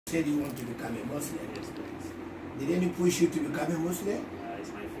said you want to become a Muslim. Yes, please. Did any push you to become a Muslim?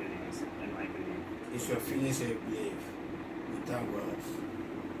 It's my feelings and my belief. It's your feelings and your belief. We thank God.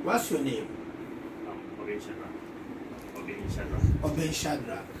 What's your name? Obin Shadrach. Obin Shadrach. Obin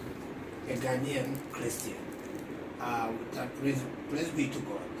Shadrach, a Ghanaian Christian. With that praise be to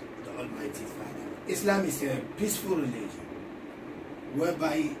God, the Almighty Father. Islam is a peaceful religion,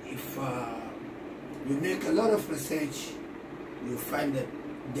 whereby if you make a lot of research, you find that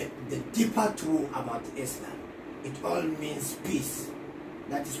the deeper truth about Islam. It all means peace.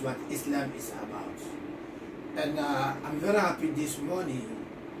 That is what Islam is about. And I'm very happy this morning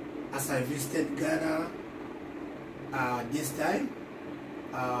as I visited Ghana this time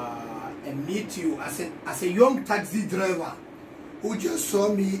and meet you as a young taxi driver who just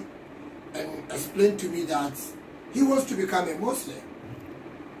saw me and explained to me that he wants to become a Muslim.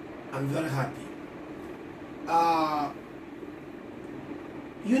 I'm very happy.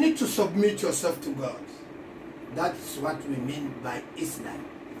 You need to submit yourself to God. That's what we mean by Islam.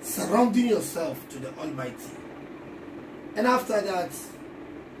 Surrounding yourself to the Almighty. And after that,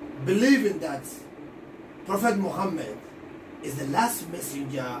 believing that Prophet Muhammad is the last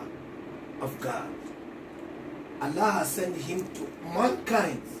messenger of God. Allah has sent him to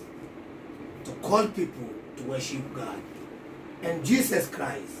mankind to call people to worship God. And Jesus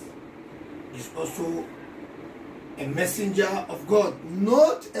Christ is also a messenger of God,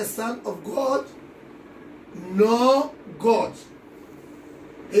 not a son of God, nor God.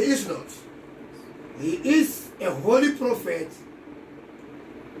 He is not. He is a holy prophet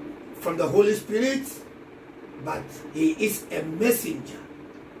from the Holy Spirit, but he is a messenger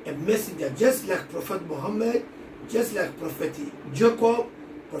just like Prophet Muhammad, just like Prophet Jacob,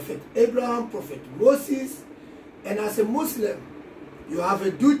 Prophet Abraham, Prophet Moses. And as a Muslim, you have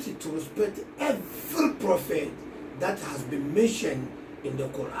a duty to respect every prophet that has been mentioned in the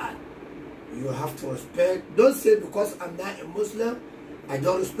Quran. You have to respect. Don't say because I'm not a Muslim, I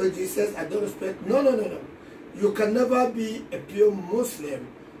don't respect Jesus, I don't respect. No, no, no, no. You can never be a pure Muslim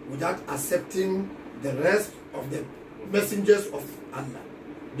without accepting the rest of the messengers of Allah.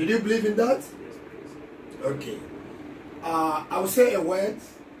 Did you believe in that? Yes, please. Okay. I will say a word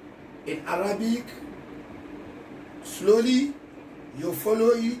in Arabic. Slowly, you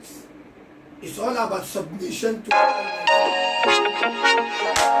follow it. It's all about submission to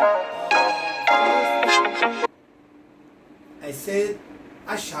I said,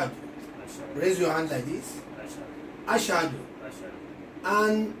 Ashhadu. Raise your hand like this. Ashhadu.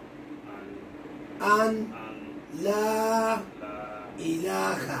 An la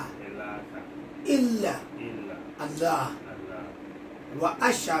ilaha illa Allah wa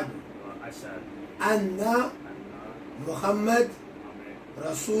ashhadu anna Muhammad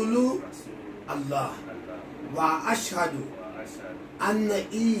Rasulu Allah wa ashhadu anna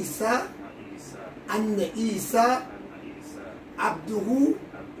Isa Abduhu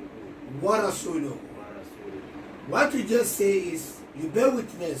wa Rasuluhu. What you just say is, you bear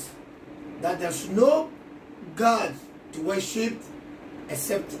witness that there's no God to worship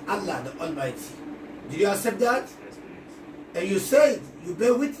except Allah the Almighty. Did you accept that? Yes, please. And you said, you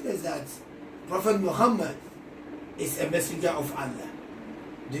bear witness that Prophet Muhammad is a messenger of Allah.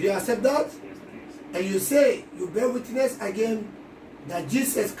 Did you accept that? Yes, please. And you say, you bear witness again that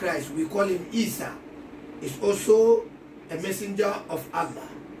Jesus Christ, we call him Isa, is also a messenger of Allah.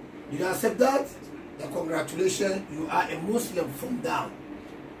 Did you accept that? Yes, please. Then congratulations, you are a Muslim from now.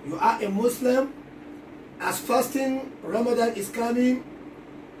 You are a Muslim. As fasting Ramadan is coming,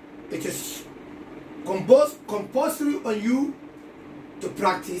 it is compulsory on you to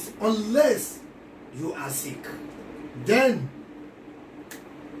practice unless you are sick. Then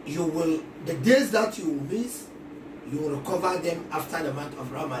you will, the days that you will miss, you will recover them after the month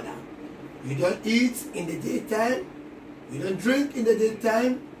of Ramadan. You don't eat in the daytime, you don't drink in the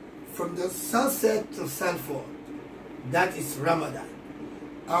daytime from the sunset to sunfall. That is Ramadan.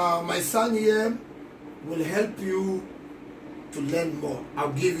 My son here will help you to learn more.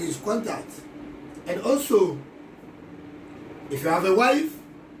 I'll give you his contact. And also, if you have a wife,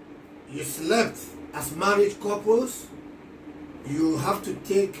 you slept as married couples, you have to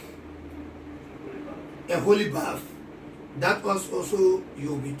take a holy bath. That was also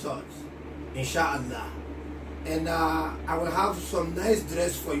you'll be taught, inshallah. And I will have some nice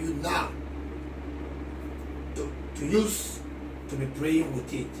dress for you now to use to be praying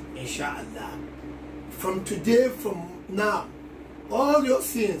with it, inshallah. From today, from now, all your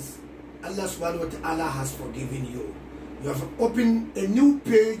sins, Allah subhanahu wa ta'ala has forgiven you. You have opened a new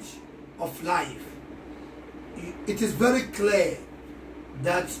page of life. It is very clear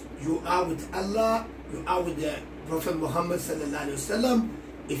that you are with Allah, you are with the Prophet Muhammad sallallahu alaihi wasallam,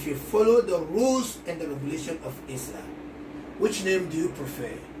 if you follow the rules and the regulation of Islam, which name do you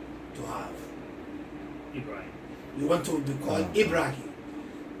prefer to have? Ibrahim. You want to be called Ibrahim.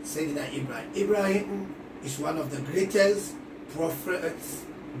 Sayyidina Ibrahim. Ibrahim is one of the greatest prophets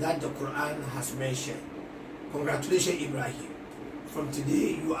that the Quran has mentioned. Congratulations, Ibrahim. From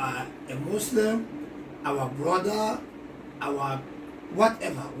today, you are a Muslim, our brother, our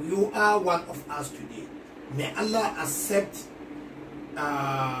whatever. You are one of us today. May Allah accept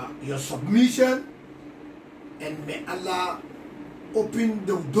your submission, and may Allah open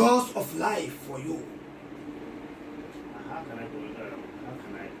the doors of life for you. How can I go? How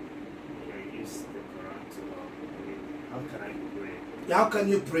can I use the Quran to? How can I pray? How can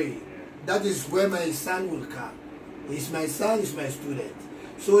you pray? Yeah. That is where my son will come. He's my son, he's my student.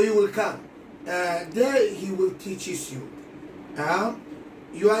 So he will come. There he will teach you.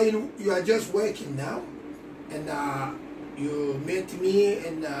 You are just working now, and you met me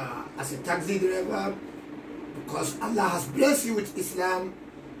and as a taxi driver, because Allah has blessed you with Islam.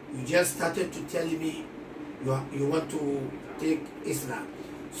 You just started to tell me you want to take Islam.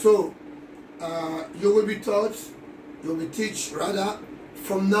 So you will be taught, you will be teach rather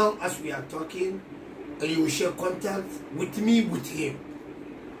from now as we are talking, and you will share contact with me, with him.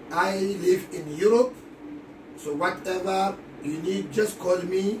 I live in Europe, so whatever you need, just call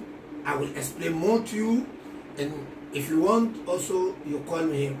me. I will explain more to you, and if you want also, you call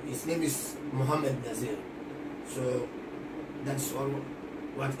him. His name is Muhammad Nazir. So that's all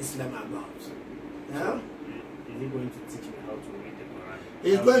what Islam about. Yeah? Is he going to teach me how to read the Quran?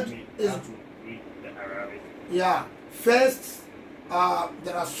 He's How going to read the Arabic? Yeah. First,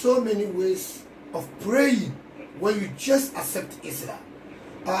 there are so many ways of praying when you just accept Islam.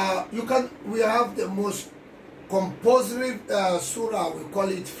 We have the most compulsory surah, we call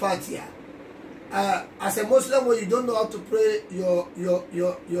it Fatiha. As a Muslim, when you don't know how to pray,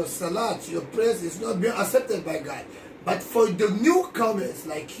 your salat, your prayers is not being accepted by God. But for the newcomers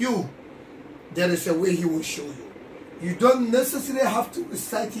like you, there is a way He will show you. You don't necessarily have to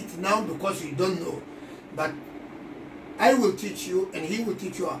recite it now because you don't know. But I will teach you, and He will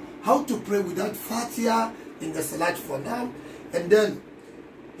teach you how to pray without Fatiha in the salat for now. And then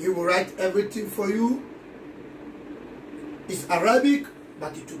He will write everything for you. It's Arabic,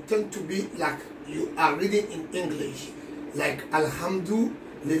 but it will tend to be like you are reading in English. Like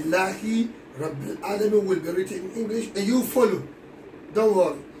Alhamdulillahi Rabbil Alamin will be written in English, and you follow. Don't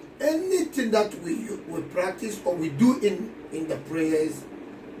worry. Anything that we practice or we do in the prayers,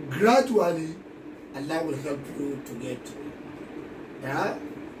 gradually Allah will help you to get to it. Yeah?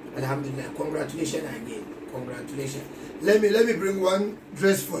 Alhamdulillah. Congratulations again. Congratulations. Let me bring one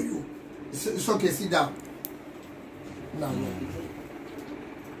dress for you. It's okay, sit down. No.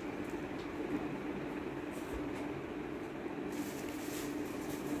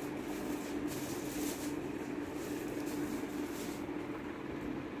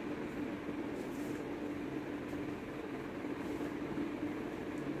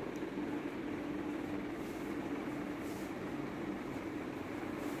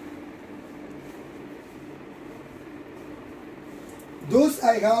 Those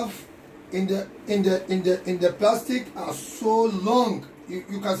I have in the plastic are so long.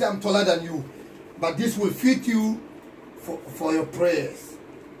 You can say I'm taller than you, but this will fit you for your prayers.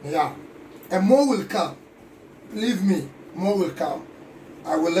 Yeah, and more will come. Believe me, more will come.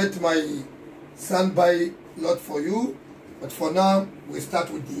 I will let my son buy a lot for you, but for now we start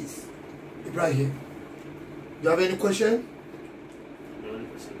with this. Ibrahim, do you have any question? The only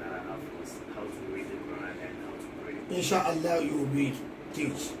question that I have was how to read the Quran and how to pray. Inshallah, you will be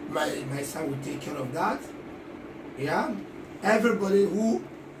teach. My son will take care of that. Yeah. Everybody who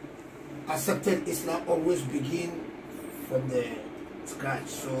accepted Islam always begin from the scratch,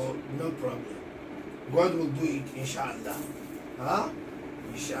 so no problem. God will do it, inshallah. Huh?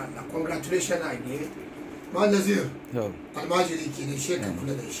 Inshallah. Congratulations again. Man Nazir. No. Al-Majiri ki ne sheka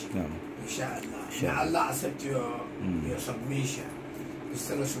kula da shi. No. Inshallah. May Allah accept your submission.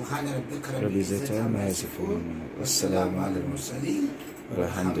 سبحان ربك رب العزة عما يصفون والسلام على المرسلين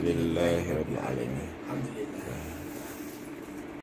والحمد لله رب العالمين. الحمد لله.